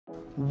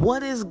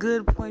What is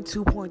good? Point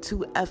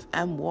 2.2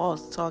 FM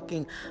Walls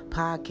Talking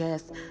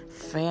Podcast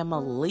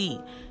family.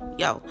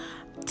 Yo,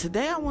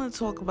 today I want to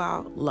talk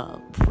about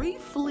love.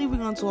 Briefly, we're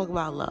going to talk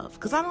about love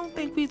because I don't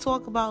think we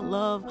talk about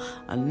love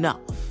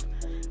enough.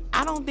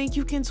 I don't think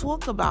you can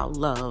talk about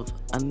love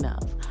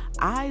enough.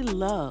 I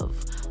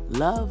love.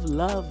 I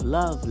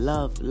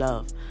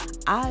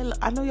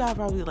know y'all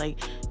probably like,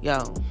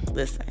 yo,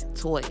 listen,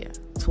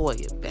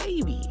 Toya,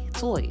 baby,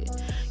 Toya.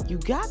 You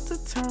got to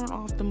turn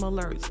off them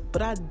alerts,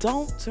 but I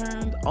don't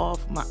turn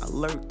off my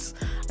alerts.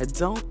 I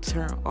don't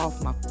turn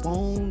off my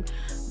phone,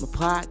 my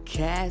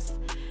podcast.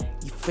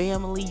 Your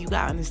family, you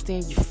gotta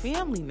understand your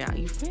family now.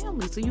 Your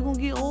family, so you're gonna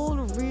get all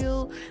the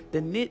real, the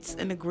nits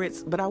and the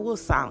grits, but I will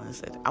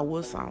silence it.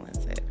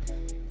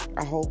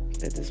 I hope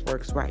that this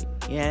works right.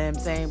 You know what I'm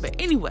saying? But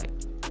anyway,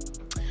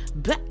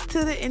 back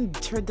to the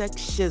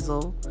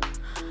introduction.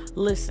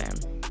 Listen,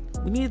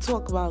 we need to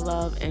talk about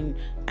love, and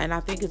I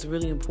think it's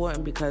really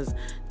important because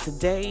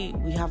today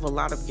we have a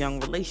lot of young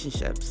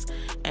relationships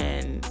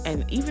and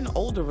even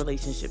older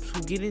relationships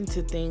who get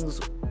into things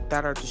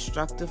that are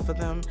destructive for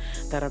them,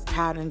 that are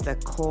patterns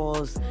that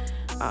cause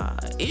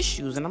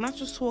issues. And I'm not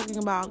just talking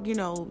about,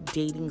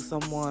 dating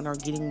someone or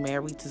getting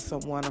married to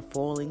someone or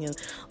falling in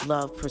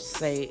love per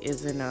se,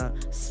 isn't a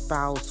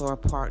spouse or a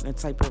partner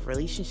type of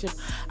relationship.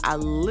 I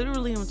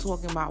literally am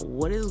talking about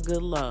what is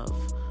good love.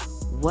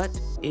 What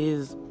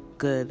is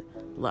good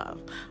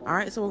love? All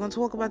right, so we're going to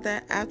talk about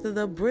that after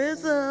the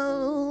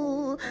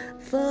brizzle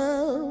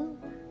for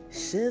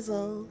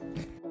shizzle.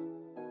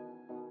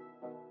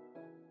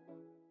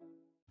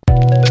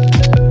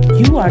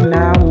 You are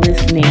now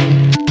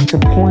listening to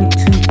Point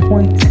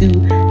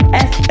 2.2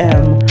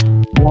 FM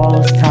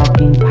Walls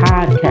Talking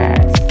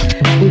Podcast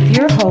with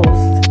your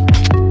host,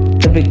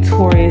 the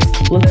victorious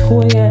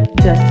Latoya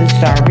Justice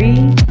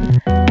Shari,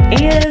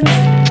 and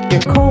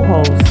your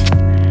co-host,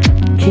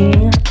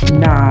 King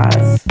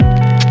Nas.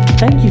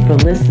 Thank you for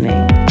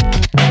listening.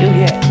 You'll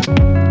get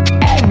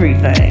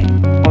everything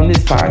on this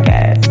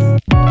podcast.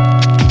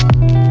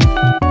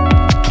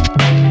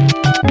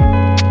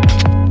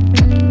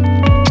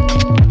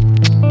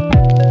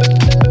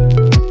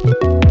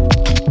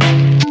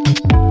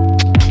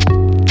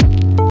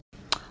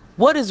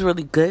 What is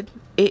really good?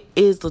 It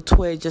is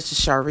Latoya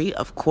Justice Shari,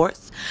 of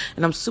course,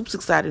 and I'm super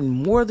excited,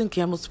 more than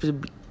camels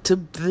to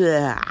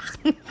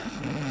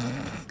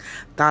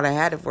thought I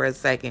had it for a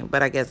second,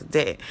 but I guess it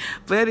did.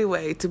 But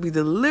anyway, to be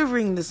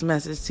delivering this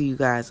message to you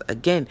guys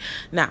again.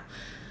 Now,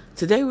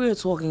 today we are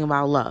talking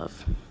about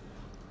love.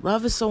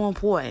 Love is so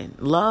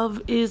important.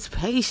 Love is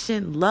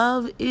patient.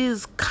 Love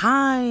is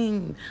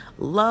kind.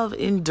 Love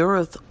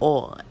endureth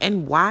all.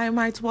 And why am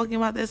I talking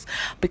about this?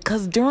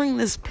 Because during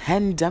this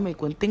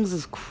pandemic, when things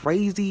is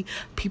crazy,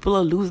 people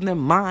are losing their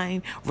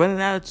mind, running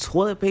out of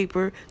toilet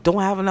paper,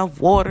 don't have enough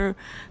water,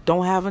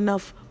 don't have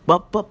enough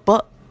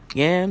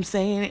you know what I'm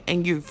saying?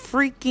 And you're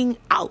freaking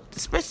out,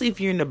 especially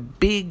if you're in the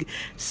big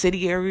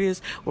city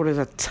areas where there's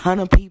a ton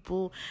of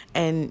people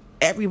and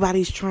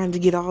everybody's trying to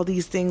get all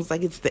these things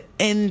like it's the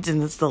end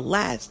and it's the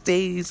last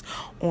days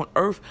on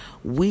earth.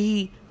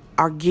 We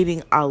are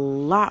getting a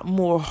lot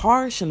more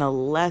harsh and a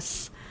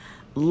less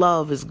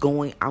love is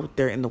going out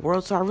there in the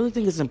world. So I really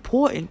think it's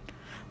important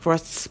for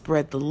us to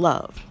spread the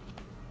love.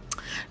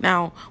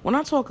 Now, when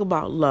I talk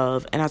about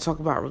love and I talk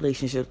about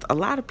relationships, a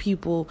lot of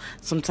people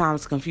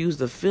sometimes confuse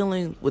the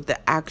feeling with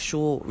the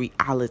actual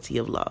reality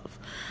of love.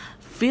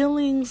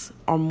 Feelings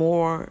are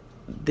more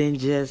than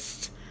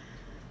just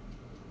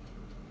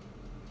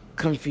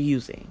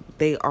confusing.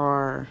 They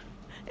are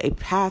a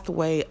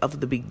pathway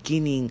of the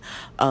beginning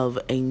of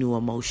a new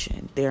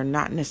emotion. They are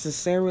not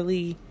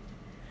necessarily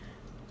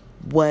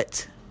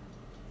what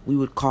we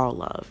would call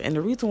love. And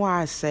the reason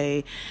why I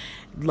say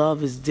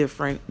love is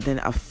different than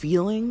a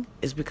feeling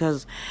is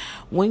because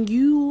when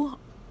you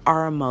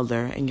are a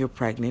mother and you're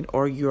pregnant,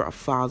 or you're a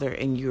father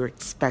and you're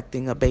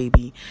expecting a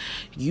baby,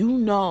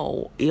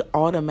 it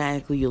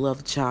automatically you love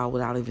the child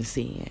without even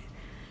seeing it.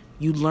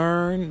 You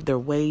learn their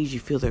ways, you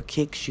feel their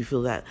kicks, you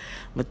feel that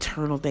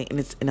maternal thing, and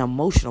it's an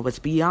emotional, but it's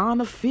beyond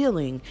a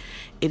feeling.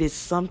 It is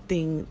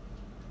something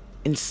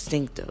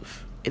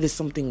instinctive. It is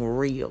something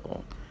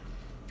real.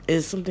 It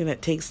is something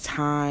that takes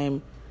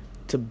time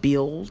to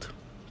build.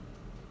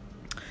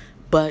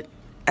 But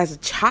as a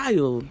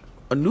child,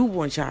 a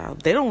newborn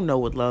child, they don't know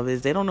what love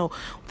is. They don't know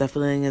what that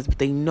feeling is, but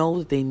they know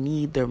that they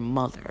need their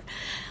mother.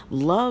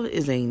 Love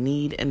is a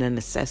need and a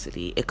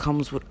necessity. It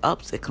comes with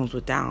ups, it comes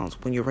with downs.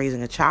 When you're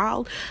raising a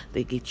child,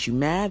 they get you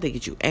mad, they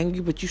get you angry,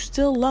 but you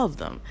still love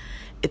them.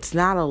 It's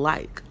not a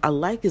like. A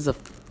like is a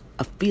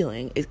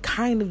feeling. It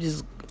kind of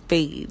just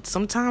fades.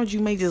 Sometimes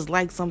you may just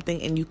like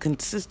something and you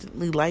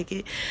consistently like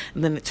it,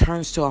 and then it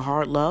turns to a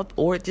hard love,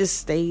 or it just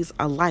stays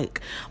a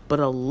like. But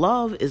a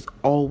love is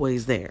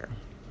always there.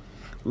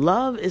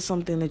 Love is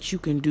something that you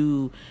can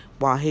do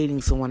while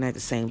hating someone at the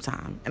same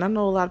time. And I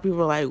know a lot of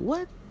people are like,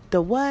 what?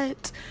 The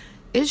what?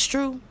 It's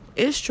true.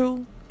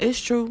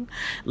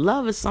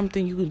 Love is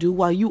something you can do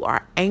while you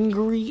are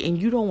angry and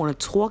you don't want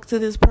to talk to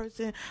this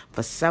person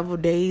for several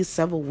days,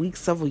 several weeks,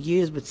 several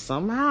years, but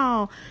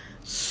somehow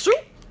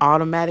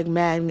automatic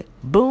magnet,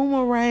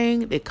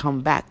 boomerang, they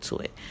come back to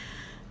it.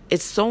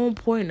 It's so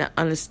important to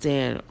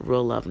understand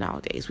real love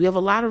nowadays. We have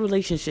a lot of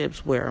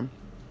relationships where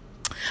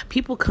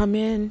people come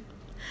in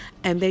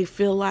and they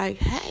feel like,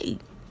 hey,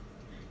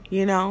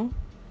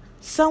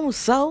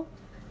 so-and-so,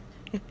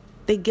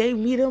 they gave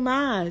me them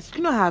eyes.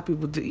 You know how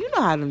people do. You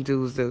know how them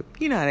dudes do.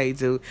 You know how they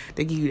do.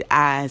 They give you the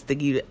eyes. They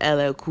give you the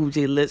LL Cool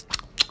J lips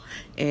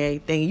and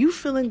everything. You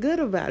feeling good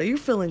about it. You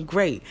feeling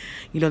great.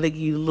 They give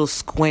you a little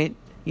squint.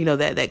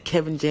 That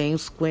Kevin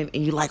James squint.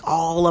 And you're like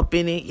all up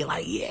in it. You're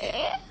like,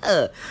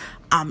 yeah,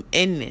 I'm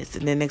in this.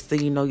 And then next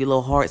thing you know, your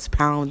little heart's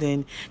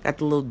pounding. Got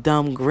the little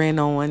dumb grin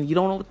on. You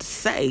don't know what to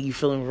say. You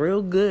feeling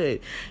real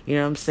good. You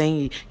know what I'm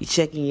saying? You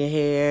checking your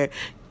hair.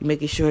 You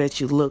making sure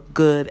that you look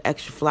good,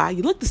 extra fly.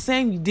 You look the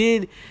same you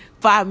did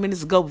 5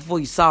 minutes ago before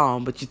you saw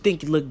him, but you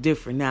think you look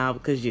different now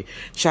because you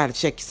try to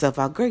check yourself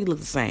out. Girl, you look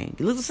the same.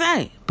 You look the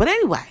same. But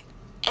anyway,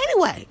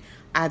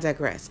 I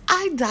digress.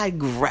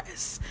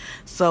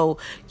 So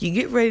you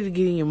get ready to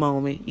get in your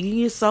moment. You get in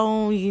your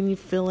zone, you get in your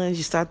feelings,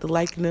 you start to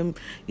liking them,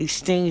 you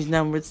exchange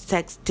numbers,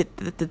 text,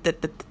 next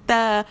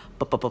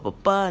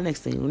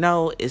thing you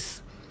know,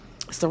 it's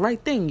the right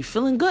thing. You're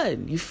feeling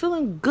good. You're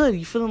feeling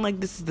like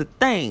this is the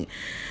thing.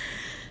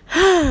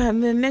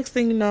 And then next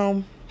thing you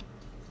know,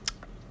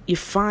 you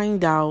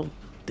find out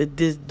that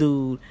this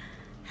dude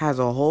has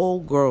a whole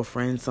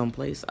girlfriend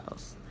someplace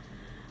else.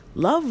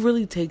 Love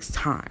really takes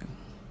time.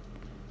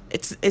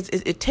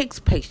 It takes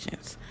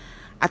patience.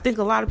 I think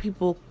a lot of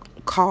people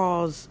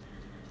cause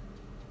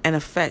and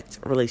affect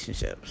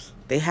relationships.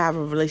 They have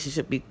a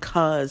relationship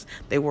because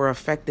they were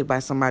affected by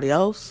somebody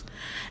else,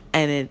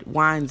 and it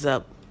winds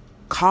up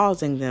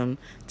causing them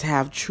to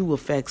have true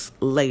effects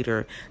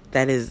later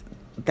that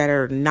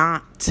are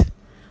not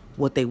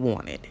what they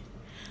wanted.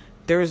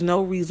 There is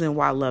no reason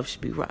why love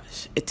should be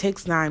rushed. It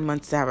takes 9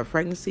 months to have a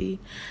pregnancy.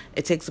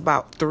 It takes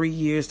about 3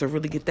 years to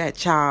really get that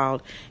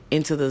child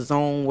into the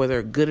zone where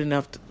they're good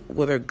enough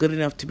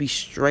to be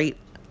straight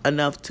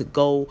enough to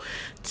go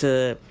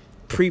to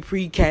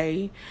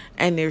pre-K,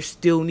 and they're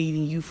still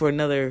needing you for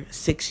another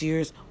 6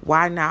 years.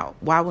 Why not?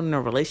 Why wouldn't a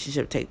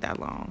relationship take that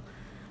long?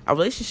 A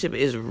relationship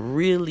is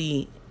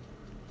really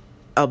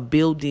a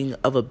building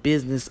of a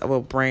business, of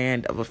a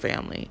brand, of a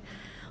family.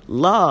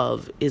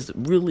 Love is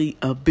really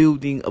a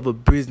building of a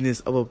business,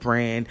 of a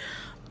brand,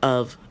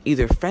 of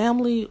either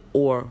family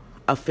or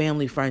a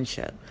family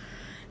friendship.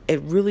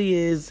 It really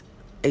is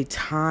a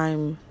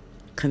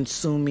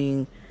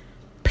time-consuming,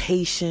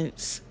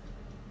 patience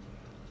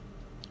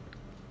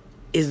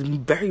is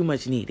very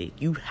much needed.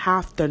 You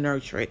have to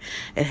nurture it.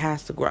 It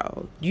has to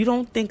grow. You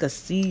don't think a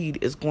seed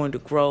is going to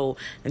grow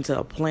into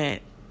a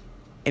plant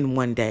in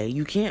one day.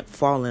 You can't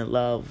fall in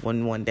love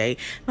one day.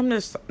 I'm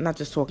not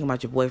just talking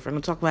about your boyfriend.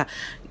 I'm talking about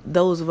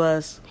those of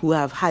us who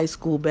have high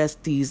school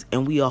besties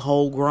and we are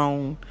whole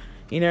grown.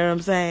 You know what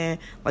I'm saying?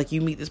 Like you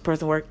meet this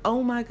person at work.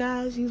 Oh my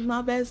gosh, she's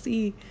my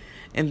bestie.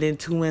 And then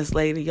 2 months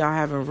later, y'all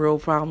having real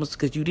problems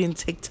because you didn't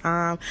take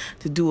time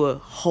to do a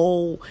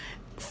whole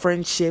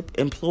friendship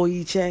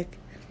employee check.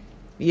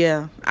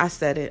 Yeah, I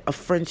said it. A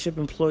friendship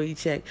employee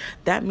check.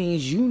 That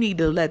means you need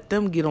to let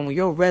them get on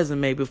your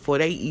resume before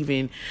they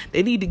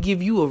need to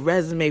give you a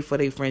resume for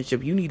their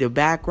friendship. You need a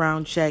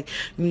background check.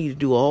 You need to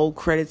do a whole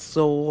credit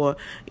score.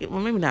 Well,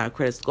 maybe not a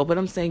credit score, but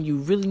I'm saying you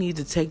really need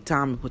to take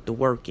time and put the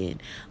work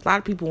in. A lot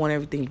of people want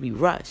everything to be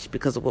rushed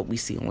because of what we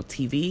see on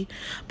TV,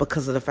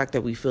 because of the fact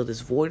that we feel this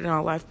void in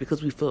our life,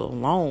 because we feel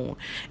alone.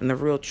 And the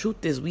real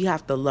truth is we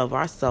have to love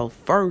ourselves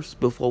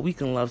first before we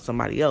can love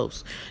somebody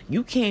else.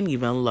 You can't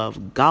even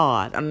love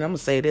God. I'm going to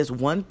say this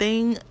one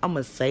thing. I'm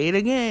going to say it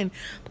again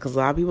because a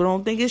lot of people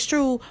don't think it's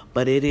true,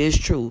 but it is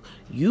true.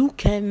 You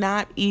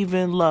cannot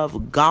even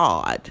love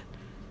God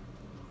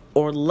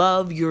or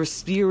love your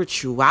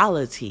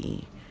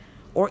spirituality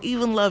or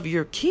even love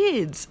your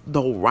kids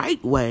the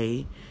right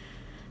way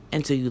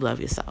until you love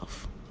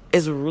yourself.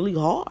 It's really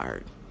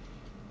hard.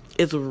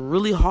 It's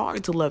really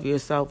hard to love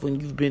yourself when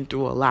you've been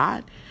through a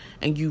lot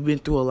and you've been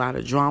through a lot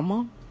of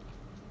drama,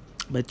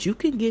 but you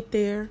can get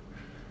there.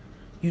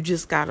 You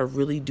just got to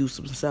really do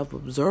some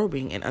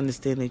self-observing and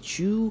understand that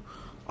you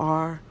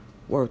are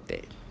worth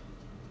it.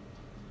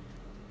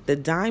 The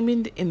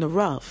diamond in the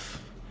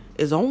rough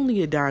is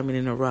only a diamond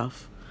in the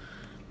rough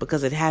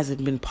because it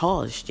hasn't been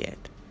polished yet.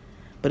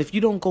 But if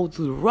you don't go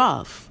through the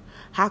rough,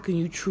 how can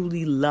you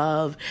truly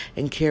love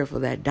and care for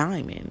that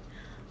diamond?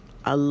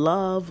 A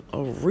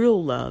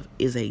real love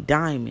is a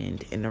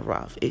diamond in the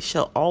rough. It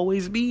shall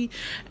always be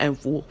and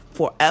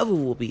forever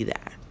will be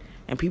that.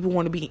 And people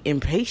want to be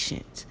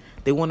impatient.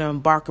 They want to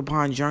embark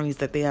upon journeys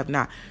that they have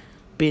not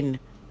been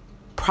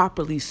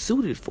properly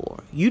suited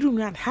for. You do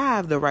not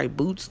have the right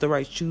boots, the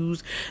right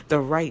shoes, the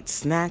right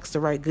snacks, the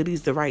right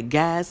goodies, the right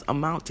gas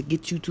amount to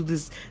get you to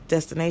this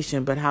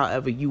destination, but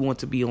however you want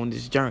to be on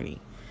this journey.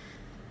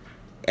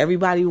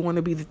 Everybody want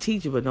to be the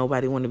teacher, but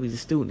nobody want to be the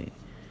student.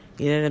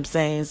 You know what I'm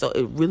saying? So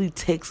it really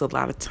takes a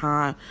lot of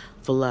time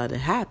for love to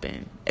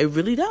happen. It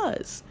really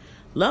does.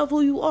 Love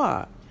who you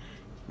are.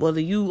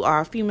 Whether you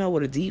are a female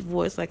with a deep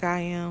voice like I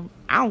am,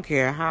 I don't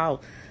care how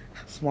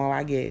Small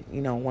I get,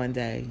 one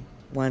day,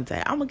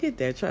 I'm gonna get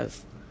there.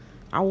 Trust.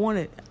 I want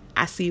it.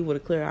 I see it with a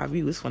clear eye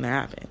view. It's gonna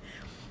happen.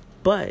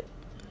 But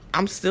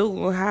I'm still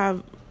gonna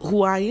have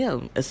who I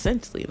am,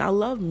 essentially. And I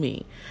love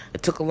me.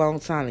 It took a long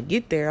time to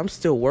get there. I'm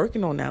still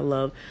working on that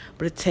love,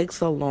 but it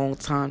takes a long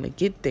time to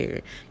get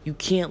there. You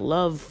can't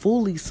love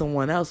fully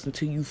someone else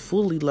until you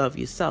fully love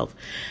yourself.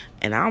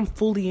 And I'm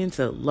fully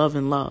into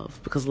love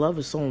because love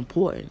is so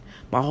important.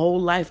 My whole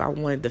life, I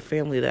wanted the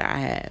family that I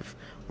have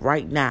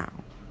right now.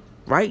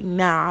 Right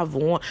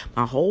now,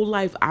 my whole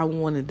life, I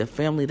wanted the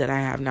family that I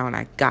have now, and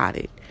I got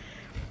it.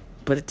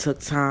 But it took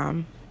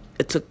time.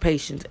 It took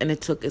patience, and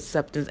it took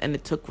acceptance, and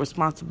it took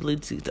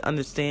responsibility to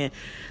understand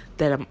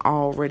that I'm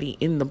already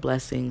in the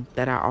blessing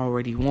that I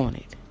already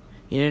wanted.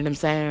 You know what I'm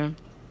saying?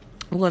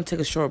 We're going to take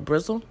a short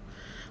bristle.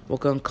 We're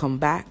going to come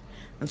back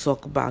and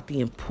talk about the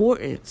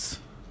importance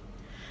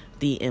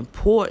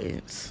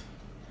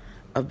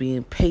of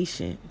being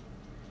patient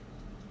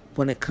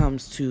when it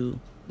comes to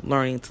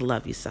learning to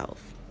love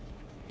yourself.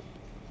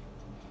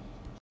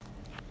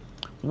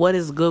 What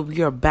is good?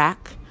 We are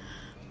back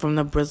from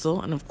the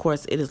Brizzle, and of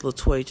course it is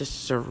Latoya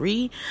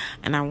Cherie,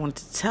 and I want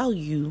to tell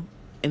you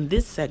in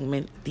this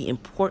segment the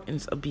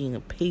importance of being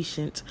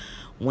patient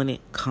when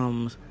it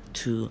comes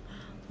to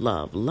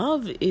love.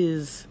 Love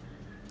is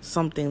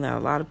something that a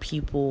lot of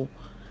people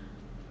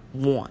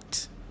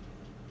want.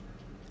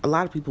 A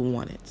lot of people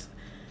want it.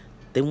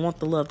 They want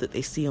the love that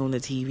they see on the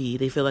TV.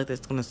 They feel like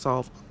that's going to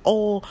solve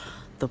all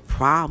the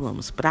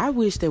problems. But I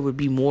wish there would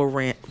be more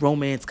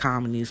romance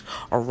comedies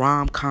or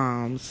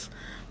rom-coms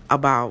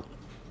about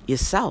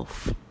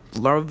yourself,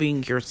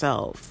 loving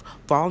yourself,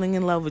 falling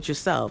in love with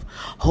yourself.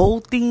 Whole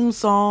theme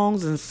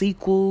songs and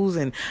sequels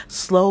and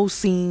slow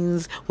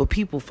scenes where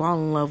people fall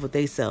in love with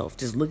themselves.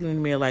 Just looking in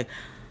the mirror like,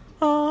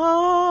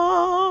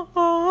 oh,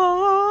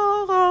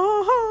 oh,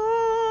 oh,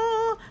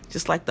 oh.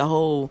 Just like the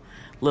whole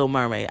Little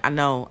Mermaid. I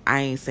know I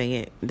ain't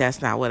singing.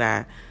 That's not what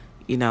I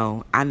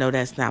know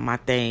that's not my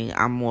thing.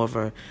 I'm more of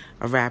a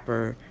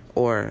rapper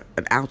or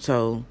an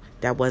alto.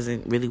 That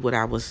wasn't really what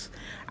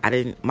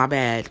my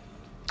bad.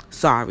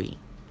 Sorry.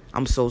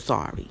 I'm so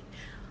sorry.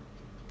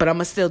 But I'm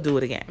going to still do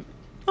it again.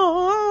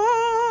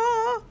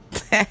 Oh.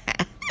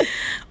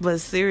 But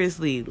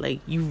seriously,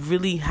 you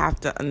really have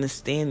to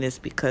understand this,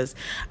 because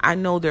I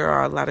know there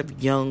are a lot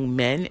of young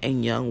men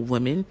and young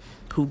women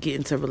who get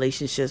into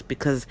relationships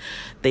because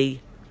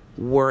they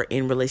were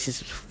in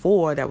relationships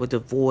before that were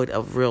devoid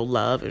of real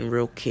love and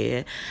real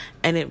care.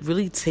 And it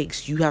really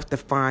you have to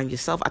find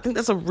yourself. I think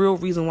that's a real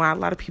reason why a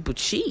lot of people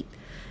cheat,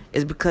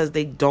 is because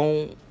they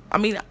don't.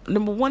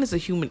 Number one, it's a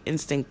human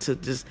instinct to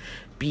just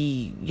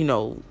be,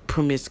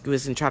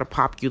 promiscuous and try to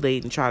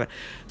populate and try to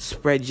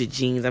spread your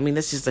genes.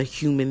 That's just a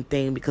human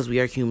thing, because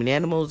we are human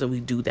animals and we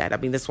do that.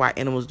 That's why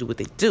animals do what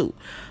they do.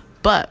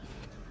 But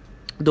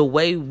the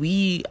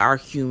way our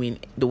human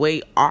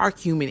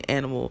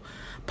animal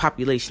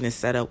population is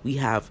set up, we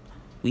have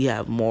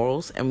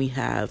morals and we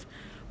have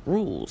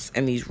rules,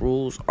 and these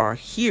rules are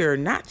here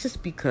not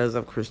just because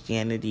of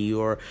Christianity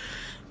or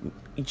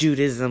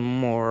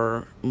Judaism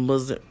or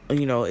Muslim,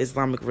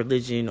 Islamic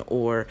religion,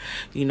 or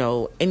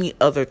any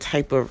other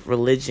type of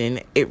religion.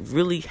 It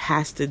really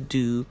has to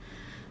do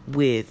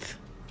with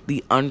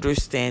the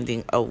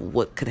understanding of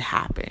what could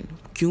happen.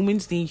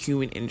 Humans need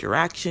human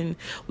interaction.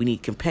 We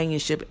need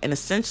companionship, and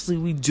essentially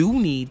we do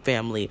need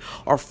family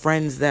or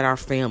friends that are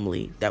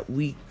family, that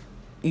we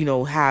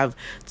have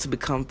to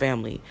become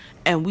family.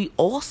 And we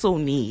also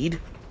need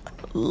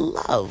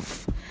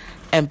love,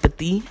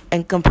 empathy,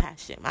 and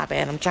compassion. My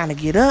bad, I'm trying to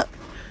get up.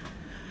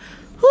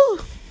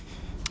 Whew.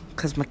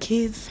 Because my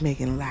kids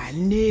making a lot of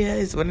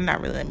noise. Well, they're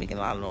not really making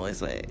a lot of noise,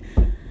 but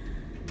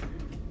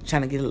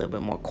trying to get a little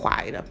bit more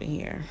quiet up in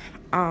here.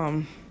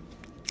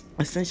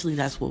 Essentially,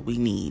 that's what we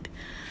need.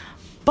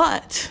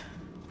 But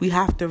we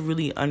have to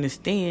really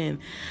understand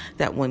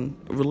that when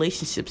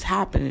relationships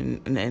happen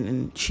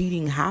and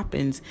cheating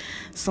happens,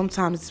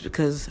 sometimes it's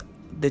because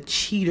the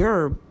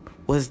cheater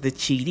was the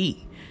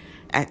cheatee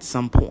at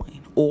some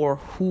point, or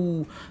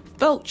who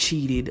felt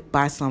cheated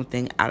by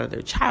something out of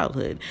their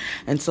childhood.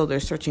 And so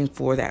they're searching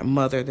for that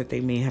mother that they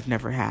may have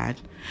never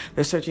had.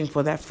 They're searching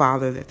for that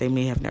father that they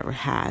may have never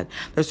had.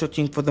 They're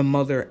searching for the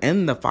mother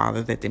and the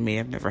father that they may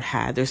have never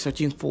had. They're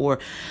searching for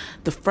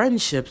the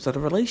friendships or the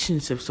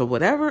relationships or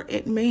whatever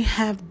it may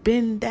have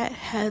been that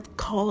had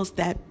caused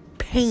that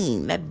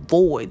pain, that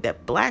void,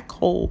 that black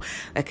hole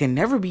that can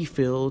never be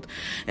filled,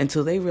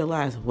 until they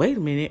realize, wait a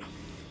minute,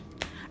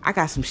 I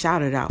got some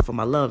shouted out for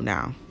my love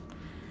now.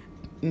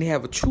 And they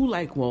have a true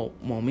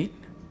moment,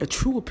 a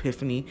true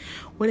epiphany,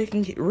 where they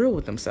can get real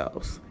with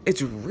themselves.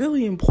 It's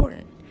really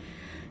important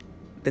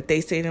that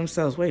they say to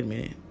themselves, wait a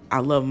minute, I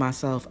love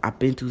myself. I've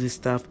been through this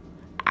stuff.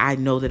 I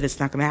know that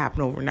it's not going to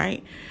happen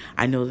overnight.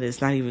 I know that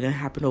it's not even going to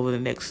happen over the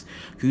next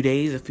few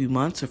days, a few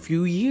months, a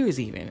few years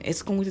even.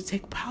 It's going to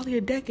take probably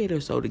a decade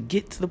or so to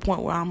get to the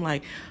point where I'm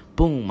like,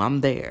 boom,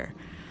 I'm there.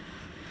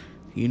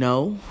 You're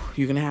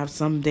going to have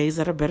some days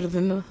that are better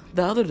than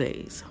the other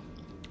days.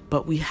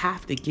 But we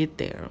have to get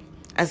there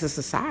as a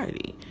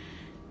society.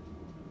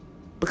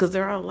 Because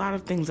there are a lot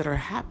of things that are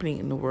happening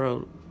in the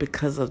world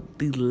because of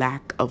the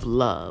lack of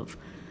love.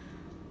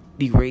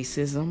 The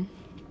racism,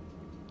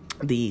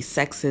 the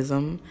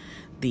sexism,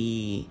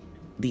 the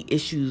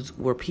issues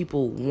where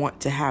people want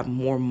to have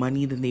more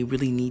money than they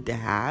really need to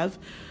have.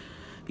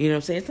 You know what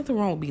I'm saying? There's nothing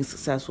wrong with being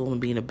successful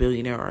and being a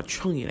billionaire or a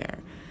trillionaire.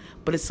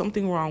 But it's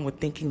something wrong with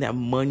thinking that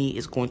money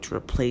is going to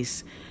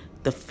replace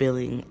the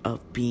feeling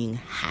of being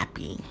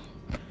happy,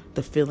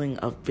 the feeling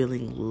of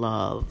feeling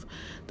love,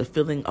 the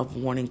feeling of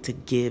wanting to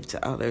give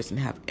to others and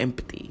have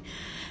empathy.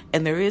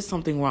 And there is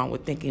something wrong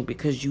with thinking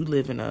because you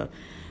live in a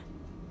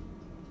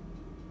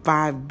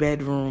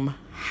 5-bedroom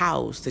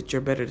house that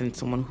you're better than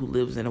someone who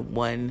lives in a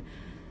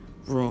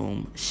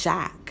 1-room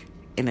shack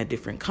in a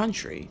different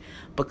country.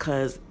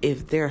 Because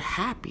if they're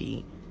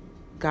happy,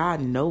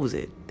 God knows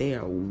it, they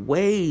are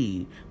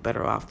way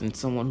better off than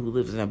someone who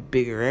lives in a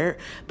bigger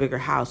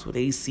house with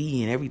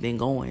AC and everything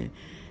going,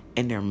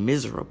 and they're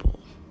miserable.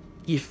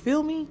 You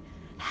feel me?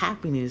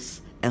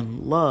 Happiness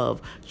and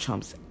love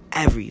trumps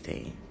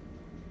everything.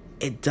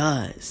 It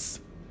does.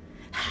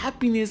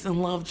 Happiness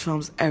and love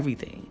trumps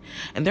everything.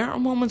 And there are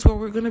moments where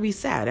we're going to be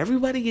sad.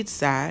 Everybody gets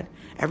sad.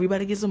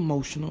 Everybody gets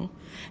emotional.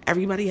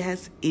 Everybody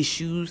has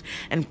issues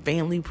and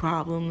family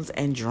problems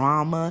and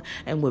drama.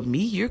 And with me,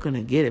 you're going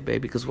to get it, baby,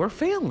 because we're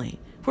family.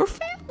 We're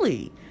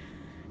family.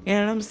 You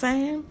know what I'm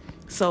saying?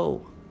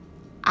 So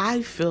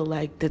I feel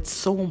like that's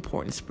so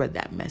important to spread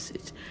that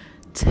message.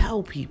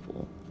 Tell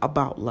people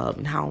about love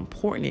and how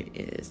important it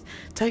is.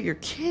 Tell your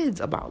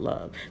kids about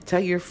love. Tell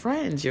your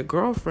friends, your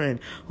girlfriend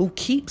who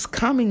keeps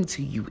coming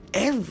to you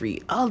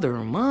every other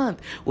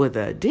month with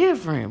a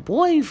different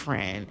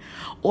boyfriend,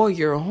 or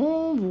your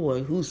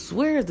homeboy who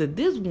swears that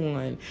this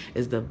one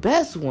is the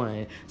best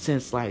one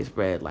since sliced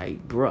bread.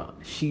 Like, bruh,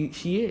 she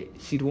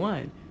the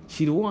one.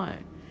 She the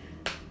one.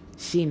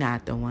 She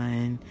not the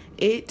one.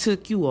 It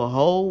took you a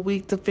whole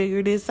week to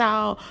figure this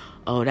out.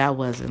 Oh, that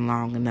wasn't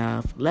long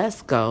enough.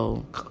 Let's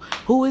go.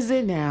 Who is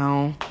it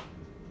now?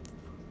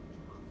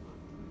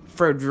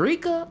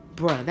 Frederica?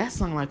 Bruh, that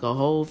sounds like a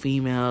whole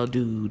female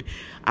dude.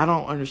 I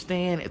don't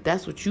understand. If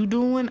that's what you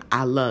doing,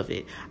 I love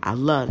it. I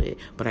love it.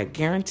 But I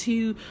guarantee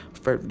you,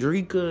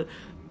 Frederica,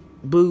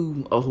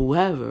 Boo, or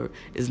whoever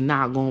is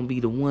not going to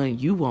be the one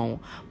you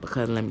want.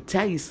 Because let me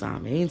tell you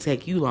something. It ain't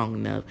take you long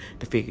enough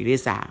to figure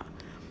this out.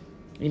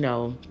 You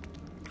know,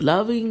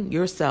 loving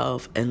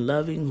yourself and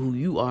loving who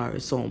you are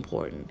is so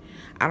important.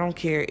 I don't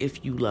care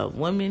if you love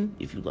women,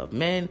 if you love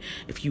men,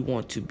 if you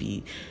want to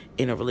be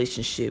in a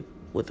relationship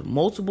with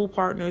multiple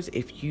partners,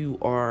 if you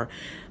are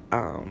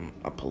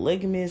a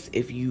polygamist,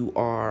 if you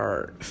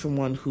are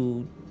someone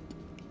who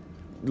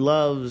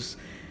loves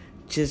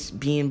just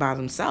being by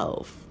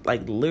themselves,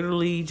 like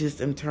literally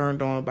just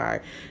turned on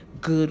by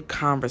good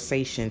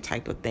conversation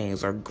type of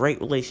things or great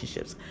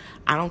relationships.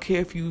 I don't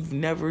care if you've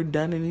never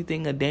done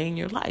anything a day in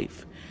your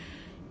life.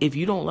 If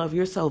you don't love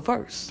yourself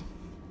first,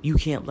 you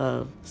can't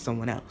love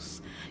someone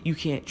else. You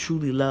can't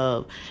truly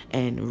love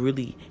and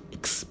really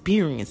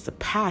experience the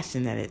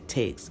passion that it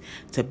takes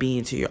to be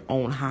into your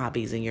own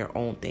hobbies and your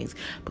own things,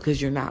 because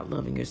you're not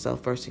loving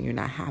yourself first and you're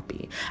not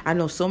happy. I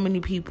know so many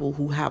people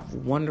who have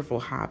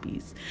wonderful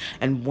hobbies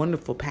and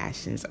wonderful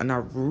passions and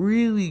are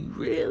really,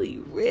 really,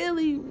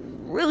 really,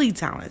 really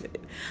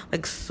talented.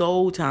 Like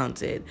so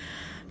talented,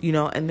 you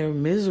know, and they're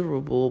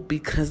miserable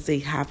because they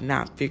have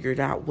not figured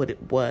out what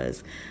it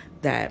was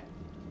that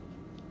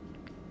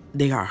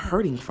they are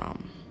hurting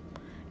from.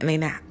 And they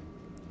not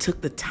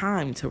took the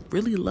time to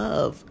really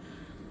love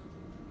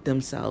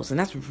themselves. And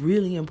that's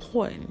really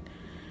important.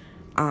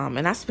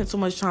 And I spent so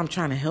much time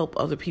trying to help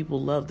other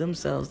people love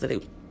themselves that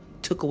it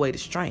took away the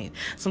strength.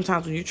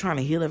 Sometimes when you're trying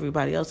to heal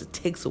everybody else, it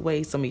takes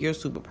away some of your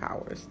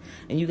superpowers.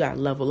 And you got to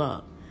level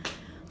up.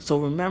 So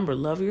remember,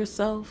 love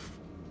yourself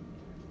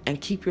and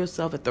keep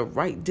yourself at the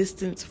right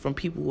distance from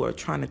people who are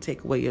trying to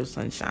take away your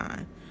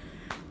sunshine.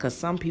 Because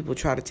some people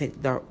try to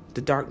take the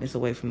darkness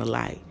away from the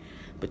light.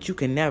 But you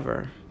can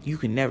never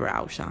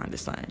outshine the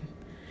sun.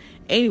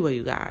 Anyway,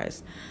 you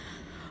guys,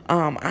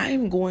 I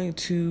am going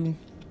to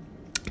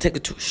take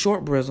a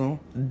short brizzle.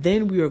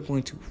 Then we are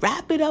going to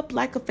wrap it up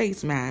like a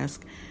face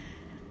mask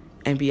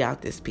and be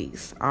out this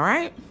piece. All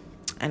right?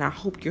 And I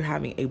hope you're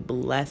having a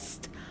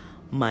blessed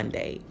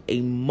Monday.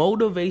 A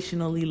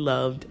motivationally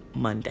loved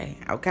Monday.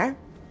 Okay?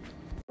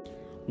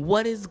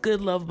 What is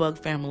good, Love Bug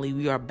family?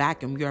 We are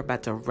back and we are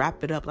about to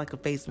wrap it up like a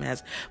face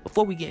mask.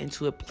 Before we get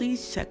into it,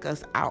 please check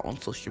us out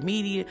on social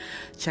media.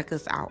 Check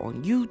us out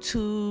on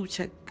YouTube.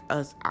 Check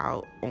us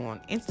out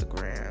on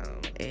Instagram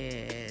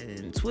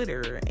and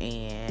Twitter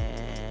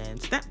and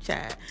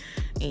Snapchat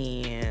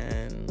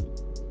and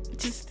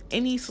just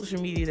any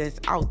social media that's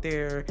out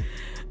there.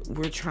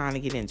 We're trying to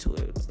get into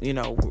it. You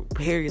know,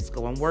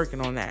 Periscope, I'm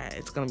working on that.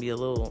 It's going to be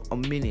a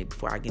minute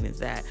before I get into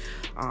that.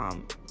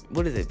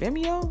 What is it?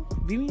 Vimeo?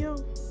 Vimeo?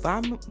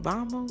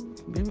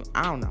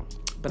 I don't know.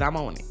 But I'm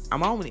on it.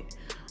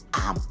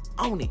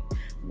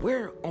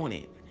 We're on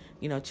it.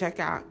 You know,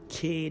 check out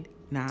Kid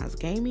Nas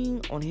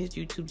Gaming on his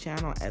YouTube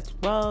channel as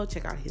well.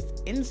 Check out his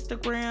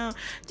Instagram.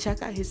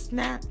 Check out his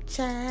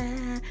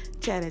Snapchat.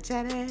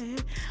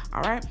 Chatter.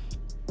 All right.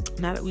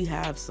 now that we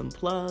have some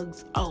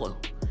plugs,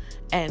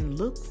 and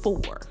look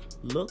for,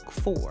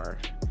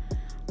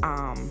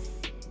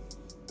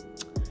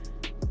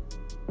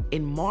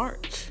 in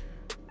March,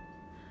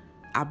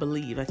 I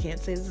believe, I can't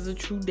say this is a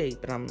true date,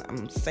 but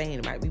I'm saying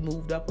it might be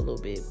moved up a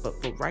little bit,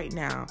 but for right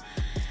now,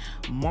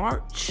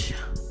 March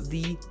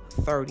the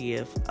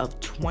 30th of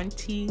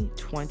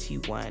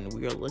 2021,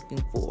 we are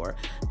looking for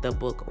the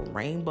book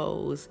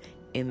Rainbows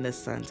in the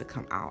Sun to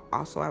come out.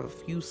 Also, I have a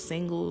few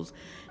singles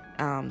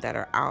that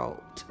are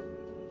out.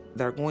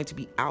 They're going to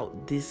be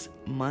out this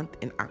month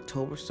in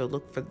October, so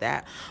look for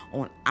that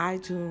on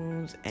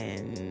iTunes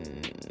and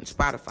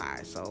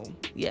Spotify. So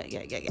yeah.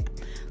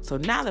 So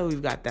now that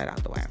we've got that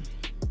out the way,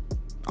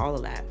 all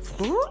of that,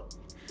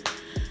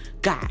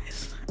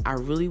 guys, I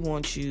really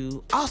want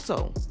you.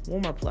 Also,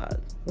 one more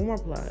plug.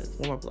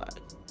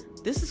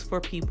 This is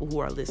for people who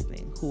are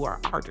listening, who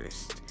are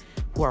artists,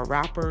 who are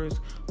rappers,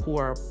 who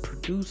are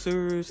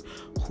producers,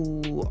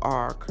 who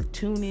are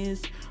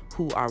cartoonists,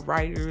 who are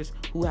writers,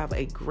 who have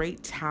a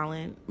great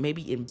talent,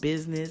 maybe in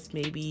business,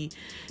 maybe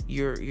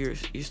you're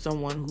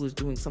someone who is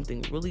doing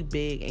something really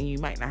big and you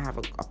might not have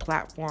a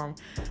platform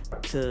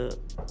to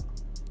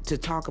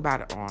talk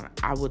about it on.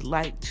 I would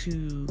like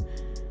to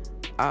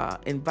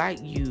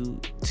invite you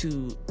to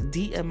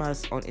DM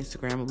us on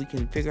Instagram and we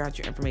can figure out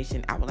your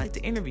information. I would like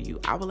to interview you.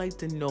 I would like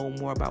to know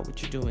more about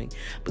what you're doing,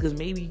 because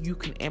maybe you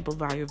can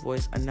amplify your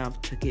voice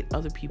enough to get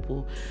other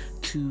people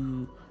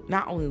to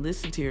not only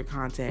listen to your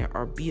content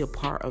or be a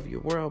part of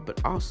your world,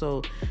 but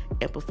also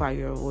amplify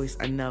your voice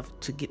enough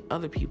to get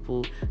other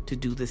people to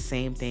do the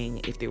same thing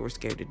if they were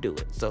scared to do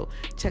it. So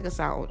check us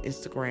out on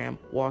Instagram,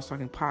 Walls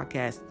Talking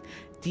Podcast.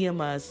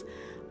 DM us,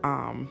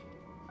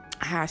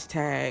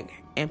 hashtag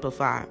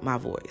amplify my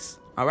voice.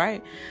 All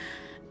right.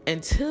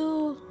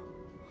 Until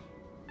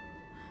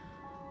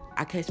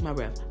I catch my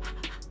breath.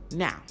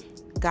 Now,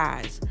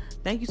 guys,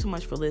 thank you so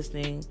much for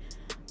listening.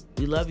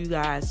 We love you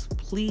guys.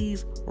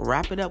 Please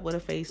wrap it up with a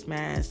face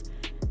mask.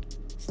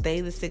 Stay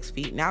the 6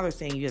 feet. Now they're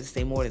saying you have to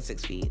stay more than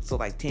 6 feet. So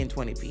like 10,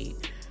 20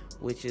 feet,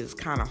 which is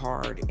kind of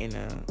hard in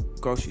a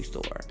grocery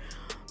store.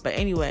 But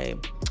anyway,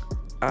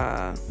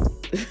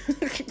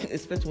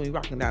 especially when you're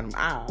walking down them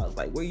aisles,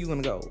 like, where you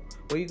gonna go?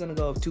 Where you gonna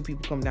go if two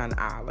people come down the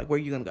aisle? Like, where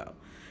you gonna go?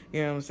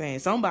 You know what I'm saying?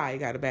 Somebody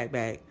got a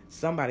backpack.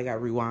 Somebody got to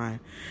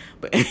rewind.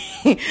 But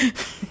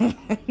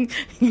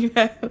you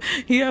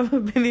ever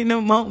been in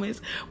those moments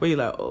where you're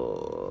like,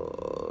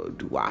 oh,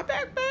 do I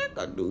backpack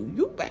or do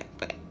you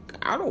backpack?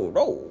 I don't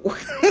know.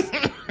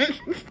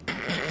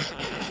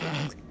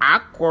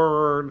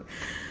 Awkward.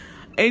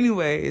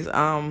 Anyways,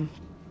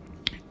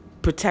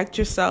 protect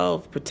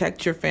yourself,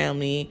 protect your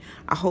family.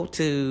 I hope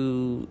that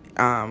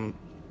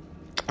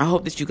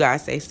you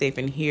guys stay safe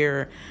in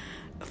here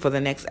for the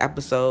next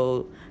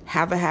episode.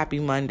 Have a happy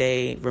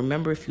Monday.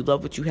 Remember, if you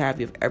love what you have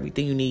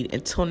everything you need.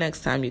 Until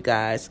next time, you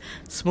guys.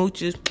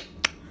 Smooches.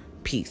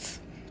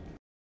 Peace.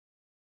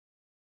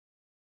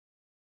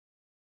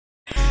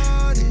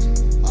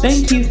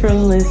 Thank you for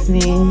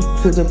listening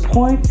to the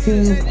Point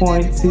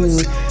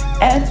 2.2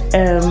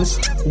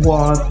 FM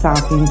Walls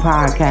Talking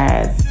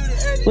Podcast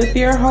with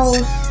your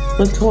host,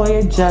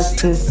 Latoya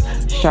Justice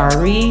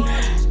Shari,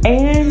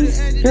 and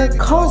your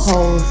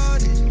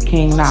co-host,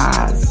 King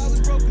Nas.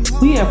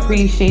 We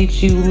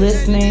appreciate you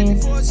listening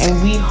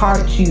and we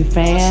heart you,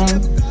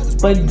 fam.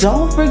 But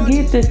don't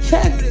forget to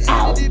check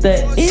out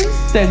the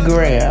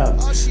Instagram,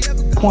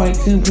 Point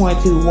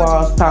 2.2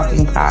 Walls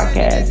Talking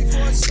Podcast,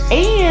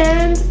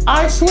 and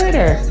our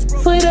Twitter,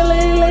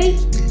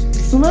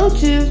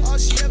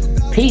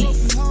 Smooches.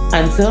 Peace.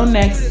 Until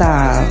next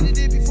time.